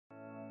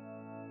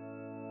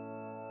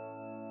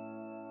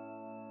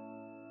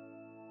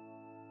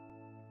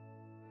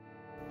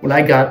When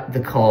I got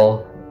the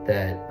call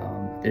that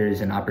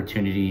there's an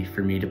opportunity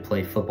for me to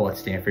play football at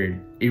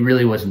Stanford, it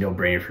really was a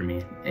no-brainer for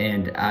me,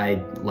 and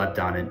I leapt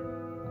on it.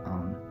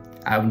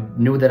 I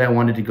knew that I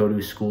wanted to go to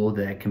a school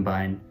that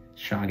combined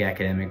strong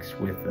academics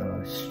with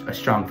a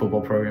strong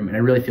football program, and I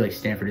really feel like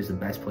Stanford is the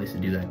best place to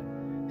do that.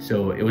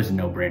 So it was a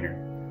no-brainer.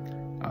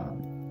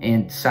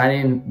 And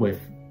signing with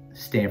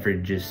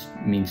Stanford just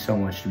means so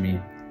much to me.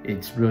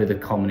 It's really the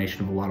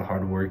culmination of a lot of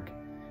hard work,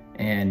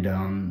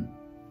 and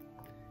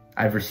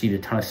I've received a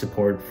ton of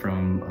support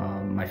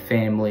from my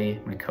family,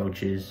 my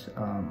coaches,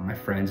 my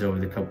friends over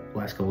the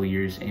last couple of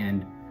years,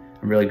 and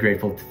I'm really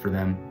grateful for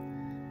them.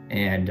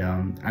 And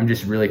I'm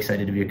just really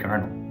excited to be a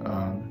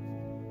Cardinal.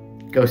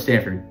 Go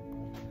Stanford.